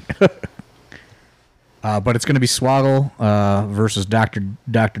 we'll see. But it's going to be Swoggle versus Dr.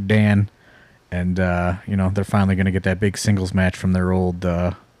 Dan. And, they're finally going to get that big singles match from their old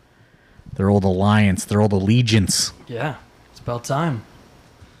alliance, their old allegiance. Yeah. About time.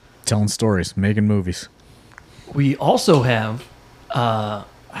 Telling stories, making movies. We also have, I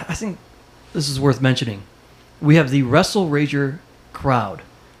think this is worth mentioning, we have the Wrestlerager crowd,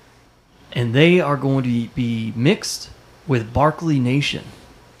 and they are going to be mixed with Barkley Nation.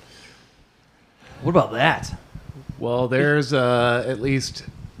 What about that? Well, there's at least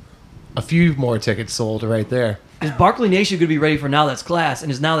a few more tickets sold right there. Is Barkley Nation going to be ready for Now That's Class,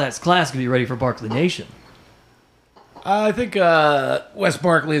 and is Now That's Class going to be ready for Barkley Nation? I think Wes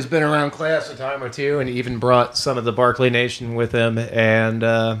Barkley has been around Class a time or two, and even brought some of the Barkley Nation with him. And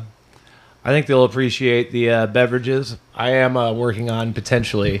I think they'll appreciate the beverages. I am working on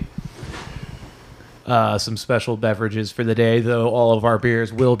potentially some special beverages for the day, though all of our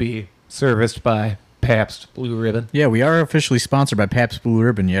beers will be serviced by Pabst Blue Ribbon. Yeah, we are officially sponsored by Pabst Blue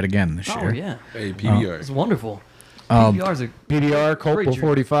Ribbon yet again this year. Oh, yeah. Hey, PBR. It's wonderful. PBR's a PBR, great Copal drink.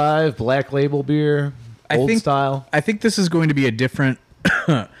 45, Black Label beer, old style. I think this is going to be a different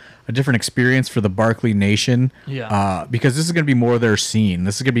experience for the Barkley Nation. Yeah. Because this is going to be more their scene.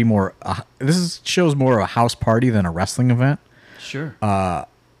 This is going to be more. Shows more of a house party than a wrestling event. Sure.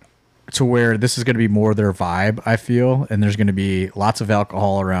 To where this is going to be more their vibe, I feel, and there's going to be lots of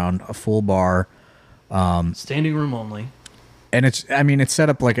alcohol around, a full bar, Standing room only. and it's set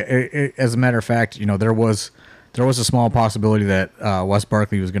up like as a matter of fact, there was a small possibility that Wes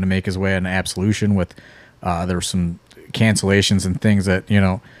Barkley was going to make his way on Absolution with there were some cancellations and things that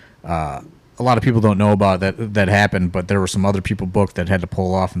a lot of people don't know about that happened, but there were some other people booked that had to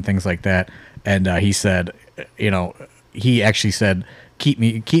pull off and things like that. And he said, he actually said, keep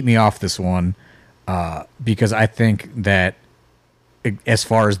me off this one because I think that as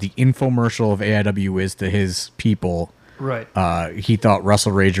far as the infomercial of AIW is to his people, Right. he thought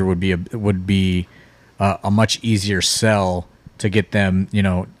Wrestlerager would be a much easier sell to get them,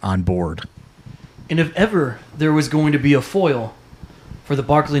 on board. And if ever there was going to be a foil for the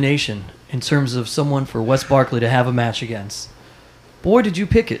Barkley Nation in terms of someone for Wes Barkley to have a match against, boy, did you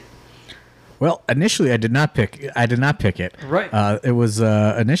pick it. Well, initially I did not pick it. Right. It was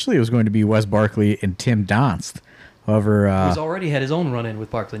initially it was going to be Wes Barkley and Tim Donst. However, He's already had his own run-in with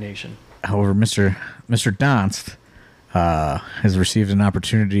Barkley Nation. Mr. Donst has received an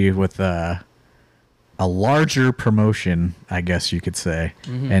opportunity with a larger promotion, I guess you could say.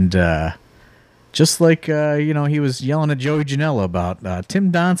 Mm-hmm. And just like he was yelling at Joey Janela about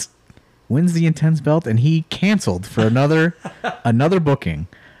Tim Donst wins the Intense belt, and he canceled for another booking.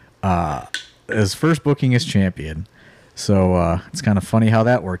 His first booking as champion. So it's kind of funny how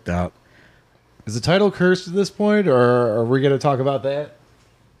that worked out. Is the title cursed at this point, or are we going to talk about that?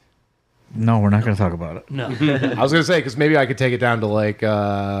 No, we're not going to talk about it. No. I was going to say, because maybe I could take it down to like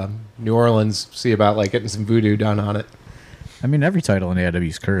New Orleans, see about like getting some voodoo done on it. I mean, every title in AIW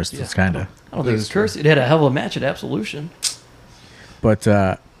is cursed. Yeah. It's kind of. I don't think it was cursed. It had a hell of a match at Absolution. But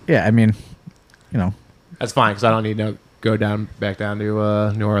yeah, I mean, That's fine, because I don't need to go back down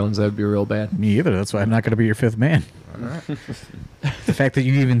to New Orleans. That would be real bad. me either. That's why I'm not going to be your fifth man. All right. The fact that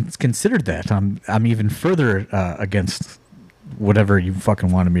you even considered that, I'm even further against whatever you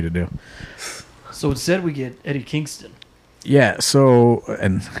fucking wanted me to do. So instead we get Eddie Kingston. Yeah. So,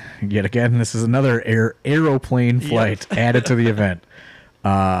 and yet again, this is another aeroplane flight added to the event.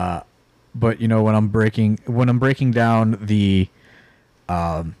 But when I'm breaking down the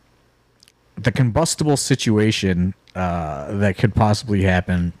combustible situation that could possibly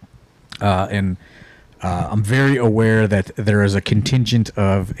happen, and I'm very aware that there is a contingent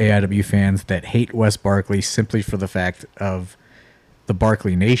of AIW fans that hate Wes Barkley simply for the fact of the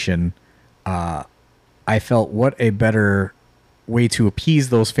Barkley Nation. I felt what a better way to appease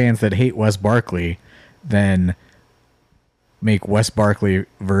those fans that hate Wes Barkley than make Wes Barkley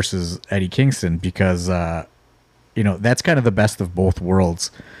versus Eddie Kingston because that's kind of the best of both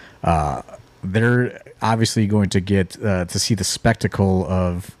worlds. They're obviously going to get to see the spectacle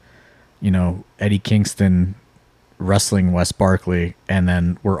of Eddie Kingston wrestling Wes Barkley, and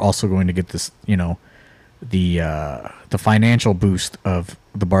then we're also going to get this the financial boost of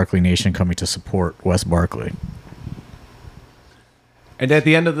the Barkley Nation coming to support Wes Barkley. And at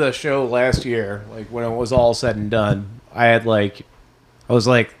the end of the show last year, like when it was all said and done, I was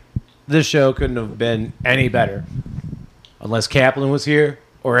like, this show couldn't have been any better unless Kaplan was here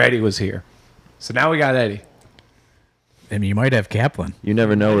or Eddie was here. So now we got Eddie. I mean, you might have Kaplan. You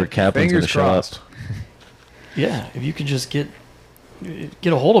never know where Kaplan's going to Fingers show up. crossed. Yeah, if you could just get a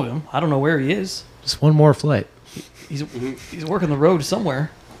hold of him. I don't know where he is. Just one more flight. He's working the road somewhere,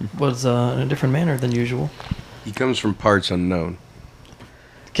 but in a different manner than usual. He comes from parts unknown.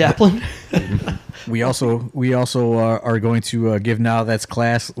 Kaplan. We also are going to give Now That's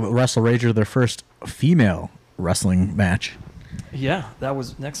Class Wrestlerager their first female wrestling match. Yeah, that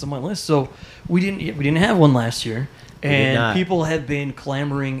was next on my list. So we didn't have one last year, and people have been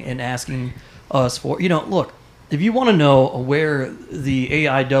clamoring and asking us for. Look, if you want to know where the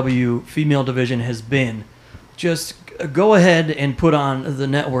AIW female division has been, just go ahead and put on the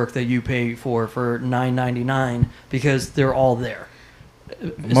network that you pay for $9.99 because they're all there.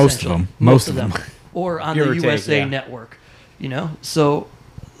 Most of them. Or on Give the or take, USA yeah. network, so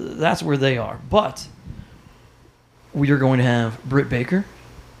that's where they are. But we are going to have Britt Baker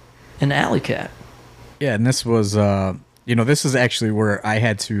and Alley Cat. Yeah, and this was, this is actually where I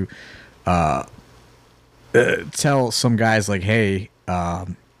had to tell some guys, like, hey, I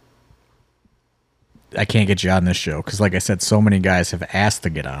can't get you on this show. Because, like I said, so many guys have asked to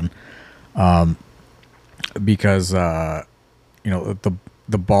get on. Because, the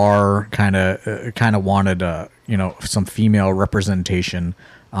bar kind of wanted, some female representation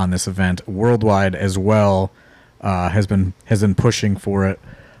on this event. Worldwide as well has been pushing for it.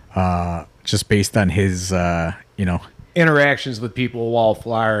 Just based on his, Interactions with people while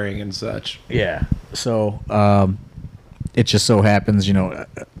flyering and such. Yeah. So it just so happens,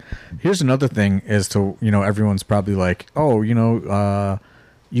 here's another thing as to, everyone's probably like, oh,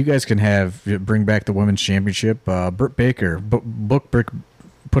 you guys can bring back the women's championship. Britt Baker,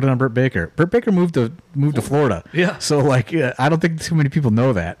 put it on Britt Baker. Britt Baker moved to Florida. Yeah. So I don't think too many people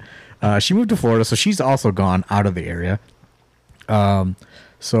know that. She moved to Florida, so she's also gone out of the area.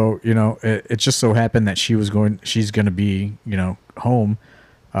 So, it just so happened that she's going to be, home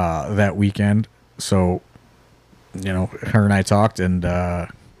that weekend. So, her and I talked and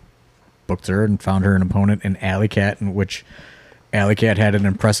booked her and found her an opponent in Alley Cat, in which Alley Cat had an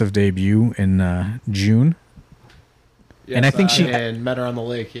impressive debut in June. Yes, and I think and met her on the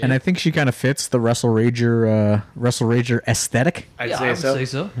lake. Yeah. And I think she kind of fits the Wrestlerager aesthetic. I'd I say would so. say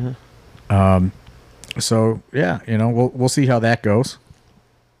so. So yeah, we'll see how that goes.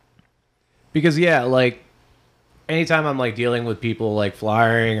 Because anytime I'm dealing with people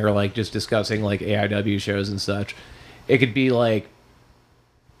flying or just discussing AIW shows and such, it could be the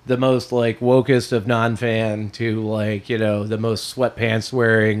most wokest of non-fan to the most sweatpants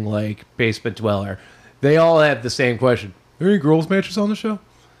wearing basement dweller. They all have the same question. Are there any girls matches on the show?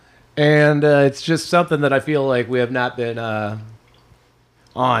 And it's just something that I feel like we have not been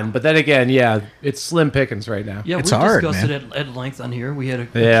on. But then again, yeah, it's slim pickings right now. Yeah, It's we hard, discussed man. it at length on here. We had a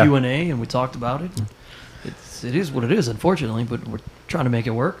Yeah. Q&A and we talked about it. It is what it is, unfortunately, but we're trying to make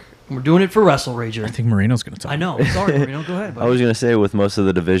it work. And we're doing it for WrestleRager. I think Marino's going to talk. I know. Sorry, Marino. Go ahead. I was going to say, with most of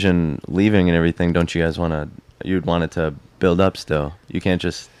the division leaving and everything, don't you guys you'd want it to build up still? You can't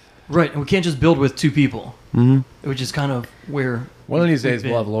just... Right, and we can't just build with two people, which is kind of where... One of these we've days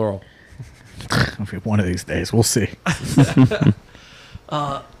been. we'll have Laurel. One of these days, we'll see.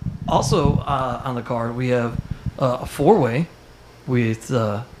 Also on the card, we have a four-way with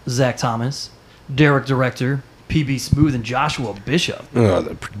Zach Thomas, Derek Director, PB Smooth, and Joshua Bishop. Oh,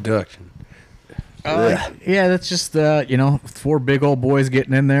 the production. Yeah, that's just four big old boys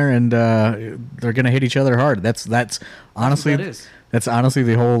getting in there, and they're gonna hit each other hard. That's honestly that is. that's honestly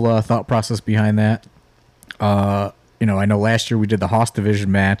the whole thought process behind that. I know last year we did the Haas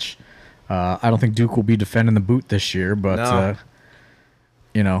division match. I don't think Duke will be defending the boot this year, but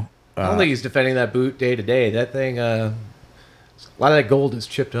No. I don't think he's defending that boot day to day. That thing, a lot of that gold is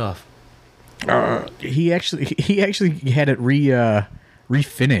chipped off. he actually had it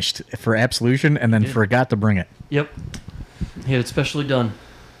refinished for Absolution, and then forgot to bring it. Yep. He had it specially done.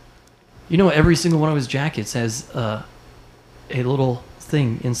 Every single one of his jackets has a little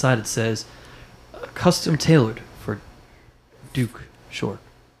thing inside. It says, custom tailored for Duke Short.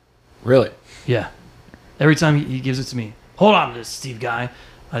 Really? Yeah. Every time he gives it to me. hold on to this, Steve Guy.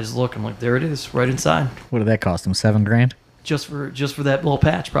 I just look. I'm like, there it is, right inside. What did that cost him? $7,000? Just for that little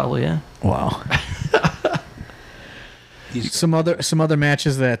patch, probably. Yeah. Wow. some other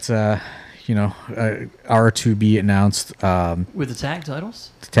matches that are to be announced. With the tag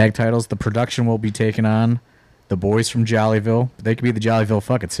titles. The tag titles. The production will be taken on the boys from Jollyville. They could be the Jollyville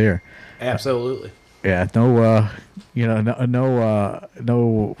Fuckets here. Absolutely. Yeah, no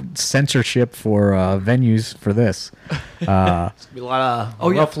censorship for venues for this. It's gonna be a lot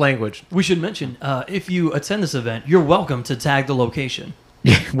of rough language. We should mention, if you attend this event, you're welcome to tag the location.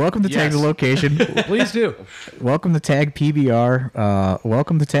 Welcome to Tag the Location. Please do. Welcome to Tag PBR.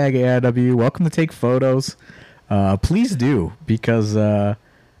 Welcome to Tag AIW. Welcome to take photos. Please do, because I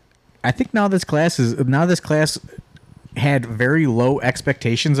think now this class had very low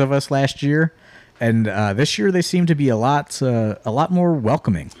expectations of us last year, and this year they seem to be a lot more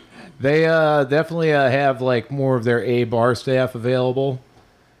welcoming. They definitely have like more of their A-bar staff available,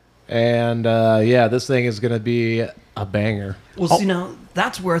 and this thing is going to be a banger. Well, see, now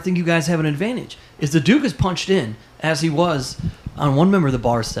that's where I think you guys have an advantage. Is the Duke is punched in as he was on one member of the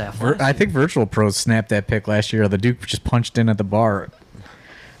bar staff. I think Virtual Pros snapped that pick last year. The Duke just punched in at the bar.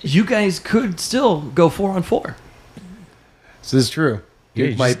 You guys could still go 4-on-4. This is true. Yeah,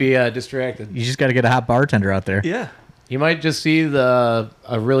 You might be distracted. You just got to get a hot bartender out there. Yeah. You might just see a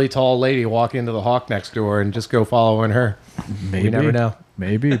really tall lady walk into the Hawk next door and just go following her. Maybe. You never know.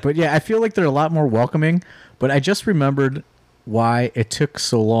 Maybe. But yeah, I feel like they're a lot more welcoming. But I just remembered why it took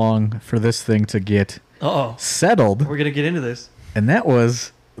so long for this thing to get settled. We're going to get into this. And that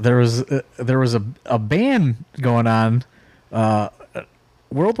was there was a ban going on.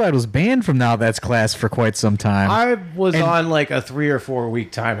 Worldwide was banned from Now That's Class for quite some time. I was on like a 3 or 4 week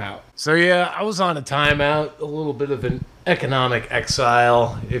timeout. So yeah, I was on a timeout, a little bit of an economic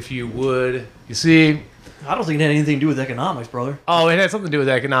exile, if you would. You see, I don't think it had anything to do with economics, brother. oh, it had something to do with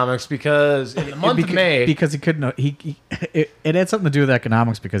economics because in the month of May, because he couldn't. It had something to do with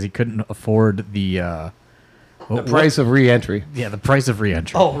economics because he couldn't afford the price of re-entry. Yeah, the price of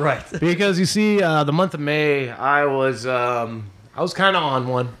re-entry. Oh, right. Because you see, the month of May, I was kind of on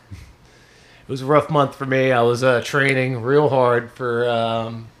one. It was a rough month for me. I was training real hard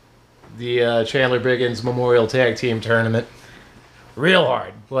for the Chandler Biggins Memorial Tag Team Tournament. Real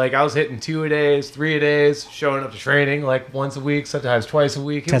hard. Like, I was hitting 2 a days, 3 a days, showing up to training like once a week, sometimes twice a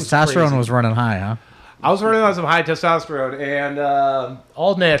week. Testosterone was running high, huh? I was running on some high testosterone and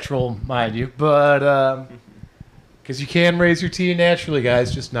all natural, mind you, but because you can raise your T naturally,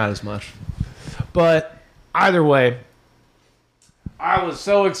 guys, just not as much. But either way, I was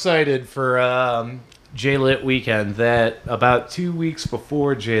so excited for J-Lit weekend that about 2 weeks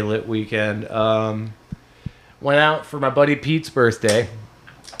before J-Lit weekend, went out for my buddy Pete's birthday.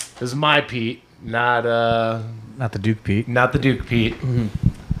 This is my Pete, not the Duke Pete. Not the Duke Pete. Mm-hmm.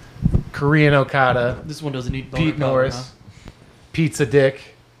 Korean Okada. This one doesn't need Pete Norris. Pizza Dick.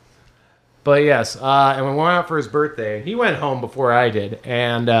 But yes, and we went out for his birthday. He went home before I did.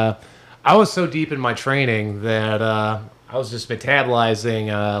 And I was so deep in my training that I was just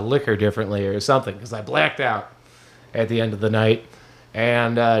metabolizing liquor differently or something because I blacked out at the end of the night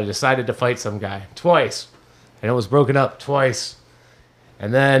and decided to fight some guy twice. And it was broken up twice.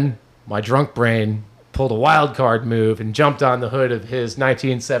 And then my drunk brain pulled a wild card move and jumped on the hood of his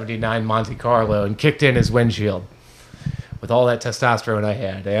 1979 Monte Carlo and kicked in his windshield with all that testosterone I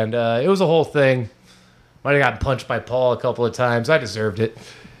had. And it was a whole thing. Might have gotten punched by Paul a couple of times. I deserved it.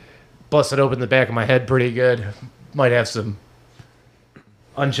 Busted open the back of my head pretty good. Might have some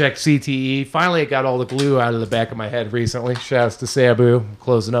unchecked CTE. Finally, it got all the glue out of the back of my head recently. Shouts to Sabu,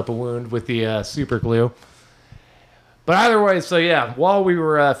 closing up a wound with the super glue. But either way, so yeah, while we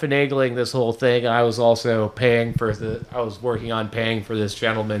were finagling this whole thing, I was also I was working on paying for this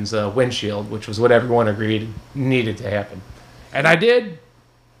gentleman's windshield, which was what everyone agreed needed to happen. And I did,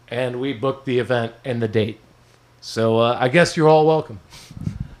 and we booked the event and the date. So I guess you're all welcome.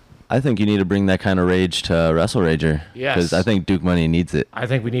 I think you need to bring that kind of rage to Wrestlerager. Yes. Because I think Duke Money needs it. I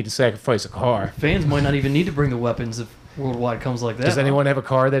think we need to sacrifice a car. Fans might not even need to bring the weapons if Worldwide comes like that. Does anyone have a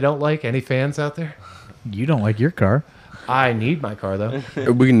car they don't like? Any fans out there? You don't like your car. I need my car, though.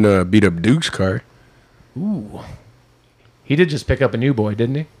 We can beat up Duke's car. Ooh. He did just pick up a new boy,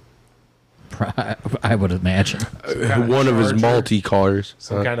 didn't he? I would imagine. One of his multi-cars.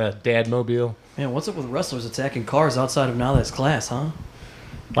 Some kind of dad mobile. Man, what's up with wrestlers attacking cars outside of Now That's Class, huh?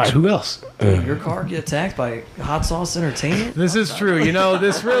 By who else? Your car get attacked by Hot Sauce Entertainment? This is true. You know,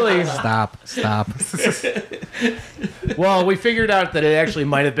 this really... Stop. Well, we figured out that it actually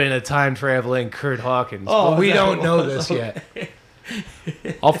might have been a time-traveling Kurt Hawkins. But we don't know this yet.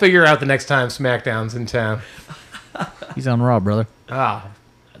 I'll figure out the next time SmackDown's in town. He's on Raw, brother. Ah,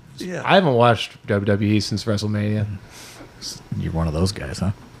 Yeah. I haven't watched WWE since WrestleMania. You're one of those guys,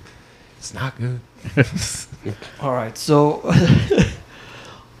 huh? It's not good. All right. So,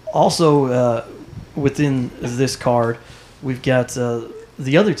 also within this card, we've got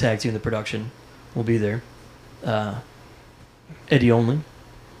the other tag team in the production will be there. Eddie Only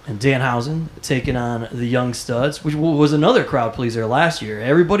and Danhausen taking on the Young Studs, which was another crowd pleaser last year.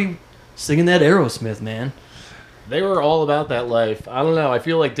 Everybody singing that Aerosmith, man. They were all about that life. I don't know. I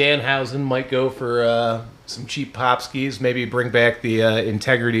feel like Danhausen might go for some cheap pop skis. Maybe bring back the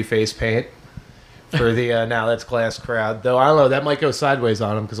Integrity face paint for the Now That's Class crowd. Though I don't know. That might go sideways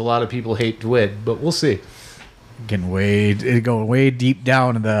on him because a lot of people hate Dwid. But we'll see. Going way deep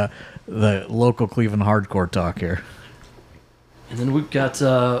down in the local Cleveland hardcore talk here. And then we've got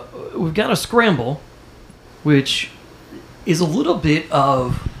a scramble, which is a little bit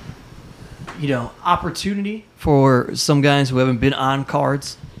of opportunity for some guys who haven't been on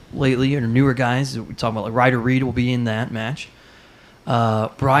cards lately, or newer guys. We talk about like Ryder Reed will be in that match.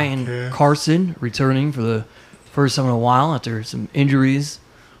 Brian Carson returning for the first time in a while after some injuries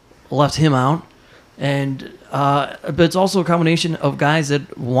left him out, and but it's also a combination of guys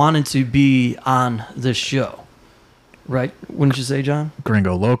that wanted to be on this show. Right? Wouldn't you say, John?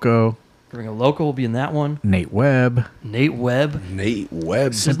 Gringo Loco. Gringo Loco will be in that one. Nate Webb. Nate Webb.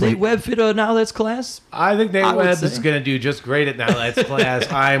 Does Nate Webb fit a Now That's Class? I think Nate I would Webb say. is going to do just great at Now That's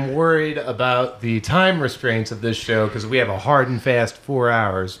Class. I'm worried about the time restraints of this show because we have a hard and fast 4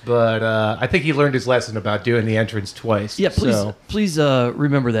 hours. But I think he learned his lesson about doing the entrance twice. Yeah, please, So, please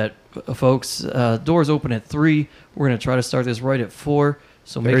remember that, folks. Doors open at 3. We're going to try to start this right at 4.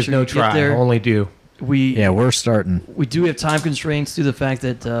 So make there's sure no you try, get there. only do. We're starting. We do have time constraints due to the fact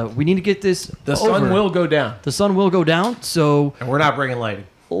that we need to get this The over. sun will go down, The sun will go down, so and we're not bringing lighting.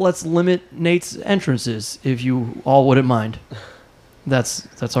 let's limit Nate's entrances if you all wouldn't mind. That's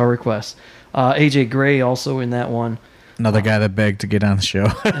our request. AJ Gray also in that one. Another guy that begged to get on the show.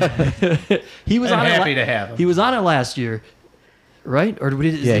 He was I'm on happy it. to have him. He was on it last year, right? Or did we?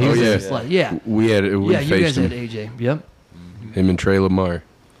 Yeah, he was on it. Yeah, We yeah. You faced guys him. had AJ. Yep. Him and Trey Lamar.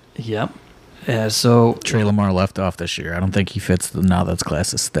 Yep. So Trey Lamar left off this year. I don't think he fits the Now That's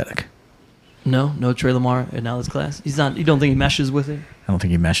Class aesthetic. no Trey Lamar in Now That's Class. He's not. You don't think he meshes with it? I don't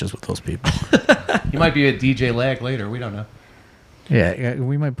think he meshes with those people. He might be a DJ Lag later. We don't know. Yeah,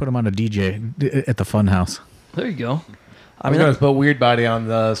 we might put him on a DJ at the Funhouse. There you go. I was going to put Weird Body on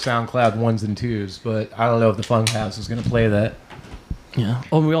the SoundCloud 1s and 2s, but I don't know if the Funhouse is going to play that. Yeah.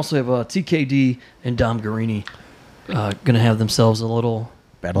 Oh, and we also have TKD and Dom Guarini going to have themselves a little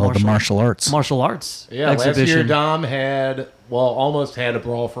Battle of the Martial Arts. martial arts Yeah, exhibition. last year Dom almost had a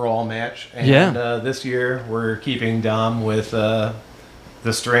Brawl for All match. And Yeah. This year we're keeping Dom with the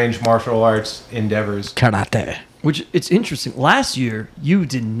strange martial arts endeavors. Karate. Which it's interesting. Last year, you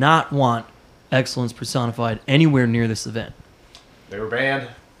did not want excellence personified anywhere near this event. They were banned.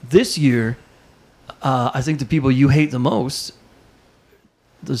 This year, I think the people you hate the most,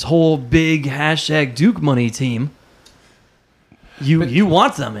 this whole big hashtag Duke Money team, you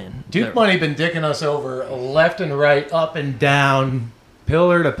want them in. Duke Money been dicking us over left and right, up and down,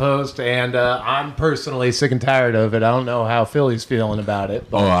 pillar to post, and I'm personally sick and tired of it. I don't know how Philly's feeling about it.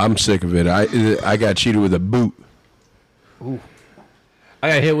 Oh, I'm sick of it. I got cheated with a boot. I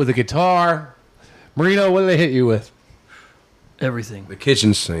got hit with a guitar. Marino, what did they hit you with? Everything. The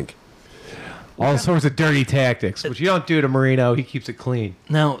kitchen sink. All sorts of dirty tactics, which you don't do to Marino. He keeps it clean.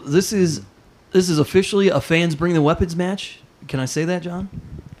 Now, this is officially a fans bring the weapons match. Can I say that, John?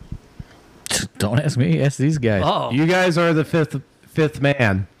 Don't ask me. Ask these guys. Oh, You guys are the fifth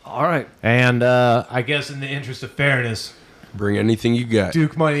man. all right. And I guess in the interest of fairness, Bring anything you got.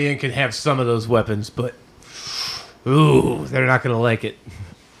 Duke Money Inc. can have some of those weapons, but ooh, they're not going to like it.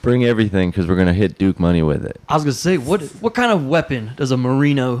 Bring everything because we're gonna hit Duke Money with it. I was gonna say, what kind of weapon does a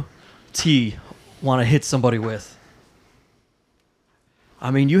Marino T want to hit somebody with? I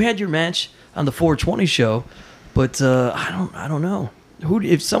mean, you had your match on the 420 show, but I don't know.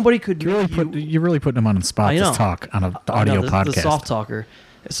 If somebody could You're really putting him on the spot I know. to talk on an I audio know, podcast. the soft talker.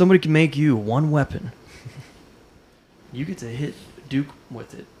 If somebody can make you one weapon, you get to hit Duke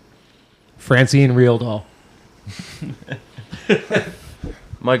with it. Francine Real Doll.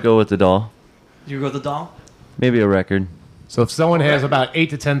 Might go with the doll. You go with the doll? Maybe a record. So if someone has about $8,000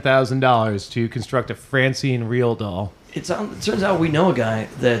 to $10,000 to construct a Francine Real Doll, It turns out we know a guy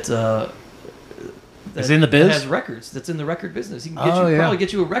that Is in the biz? that has records. That's in the record business. He can Oh, yeah. probably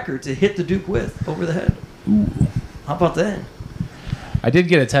get you a record to hit the Duke with over the head. How about that? I did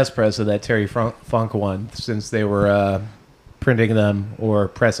get a test press of that Terry Funk one since they were printing them or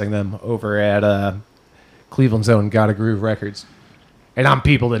pressing them over at Cleveland's own Gotta Groove Records. And I'm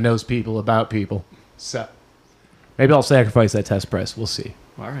people that knows people about people. So maybe I'll sacrifice that test press. We'll see.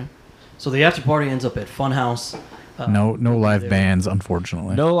 All right. So the after party ends up at Funhouse. No live there. bands,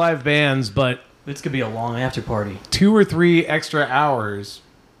 unfortunately. No live bands, but It's gonna be a long after party 2 or 3 extra hours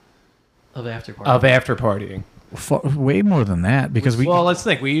of after party. of after partying. Way more than that because Well, let's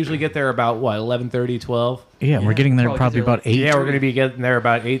think. We usually get there about, 11:30, 12? we're getting there probably probably get there about 8. Yeah, we're going to be getting there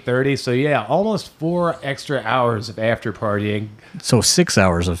about 8:30. So, yeah, almost 4 extra hours of after partying. So 6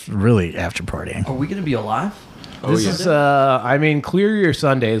 hours of really after partying. Are we gonna be alive? This is, clear your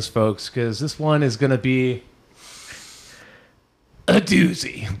Sundays, folks, because this one is going to be a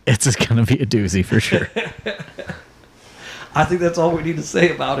doozy. It's just going to be a doozy for sure. I think that's all we need to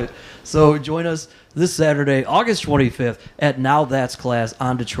say about it. So join us this Saturday, August 25th, at Now That's Class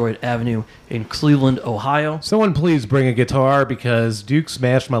on Detroit Avenue in Cleveland, Ohio. Someone please bring a guitar because Duke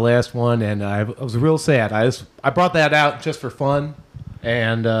smashed my last one, and I was real sad. I brought that out just for fun,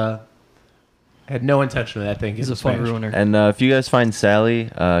 and had no intention of that thing. He's a fun ruiner. And if you guys find Sally,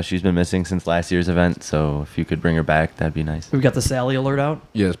 she's been missing since last year's event, so if you could bring her back, that'd be nice. We've got the Sally alert out.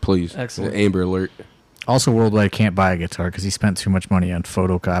 Yes, please. Excellent. Amber Alert. Also, Worldwide can't buy a guitar because he spent too much money on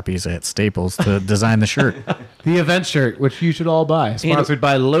photocopies at Staples to design the shirt. The event shirt, which you should all buy, sponsored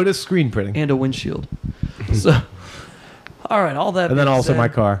by Lotus Screen Printing. And a windshield. So, all right, all that And then being also said, my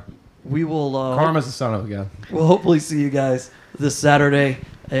car. We will Karma's the son of a gun. we'll hopefully see you guys this Saturday.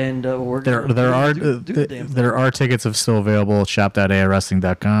 And we're There gonna are do the damn thing. there are tickets still available at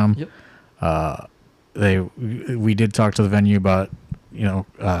shop.aiwrestling.com. Yep. We did talk to the venue about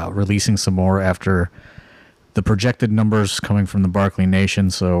releasing some more after the projected numbers coming from the Barclay Nation.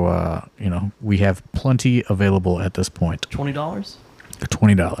 So we have plenty available at this point. $20. $20.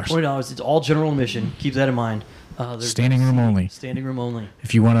 $20. It's all general admission. Keep that in mind. There's Standing room only. Standing room only.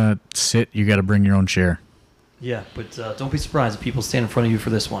 If you want to sit, you got to bring your own chair. Yeah, but don't be surprised if people stand in front of you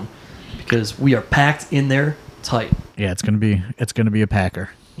for this one, because we are packed in there tight. Yeah, it's gonna be a packer.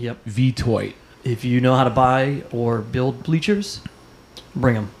 Yep. V-Toy. If you know how to buy or build bleachers,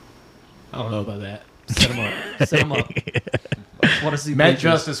 bring them. I don't know about that. Set them up. Set them up. I just want to see Matt bleachers.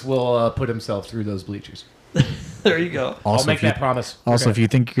 Justice will put himself through those bleachers. There you go. I'll make if you- that promise. Also, Okay. if you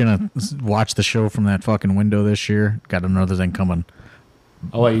think you're gonna watch the show from that fucking window this year, got another thing coming.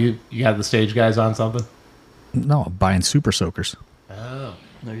 Oh, wait, you got the stage guys on something? No, I'm buying Super Soakers Oh.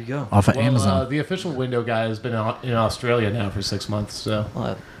 There you go. off of Amazon. The official window guy has been in Australia now for 6 months, so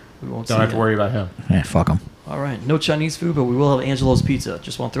We won't don't see have to ya. worry about him. Yeah, fuck them. All right. No Chinese food, but we will have Angelo's Pizza.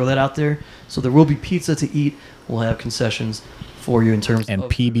 Just want to throw that out there. So there will be pizza to eat. We'll have concessions for you in terms And of...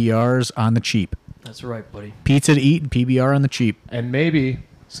 PBRs on the cheap. That's right, buddy. Pizza to eat and PBR on the cheap. And maybe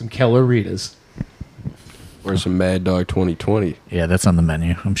some Kellar Ritas. Or some Mad Dog 2020. Yeah, that's on the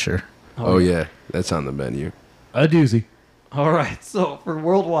menu, I'm sure. Oh, yeah. That's on the menu. A doozy. All right. So for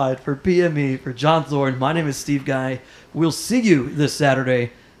Worldwide, for PME, for John Thorne, my name is Steve Guy. We'll see you this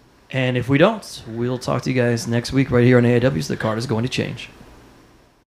Saturday. And if we don't, we'll talk to you guys next week right here on AIW's The Card is Going to Change.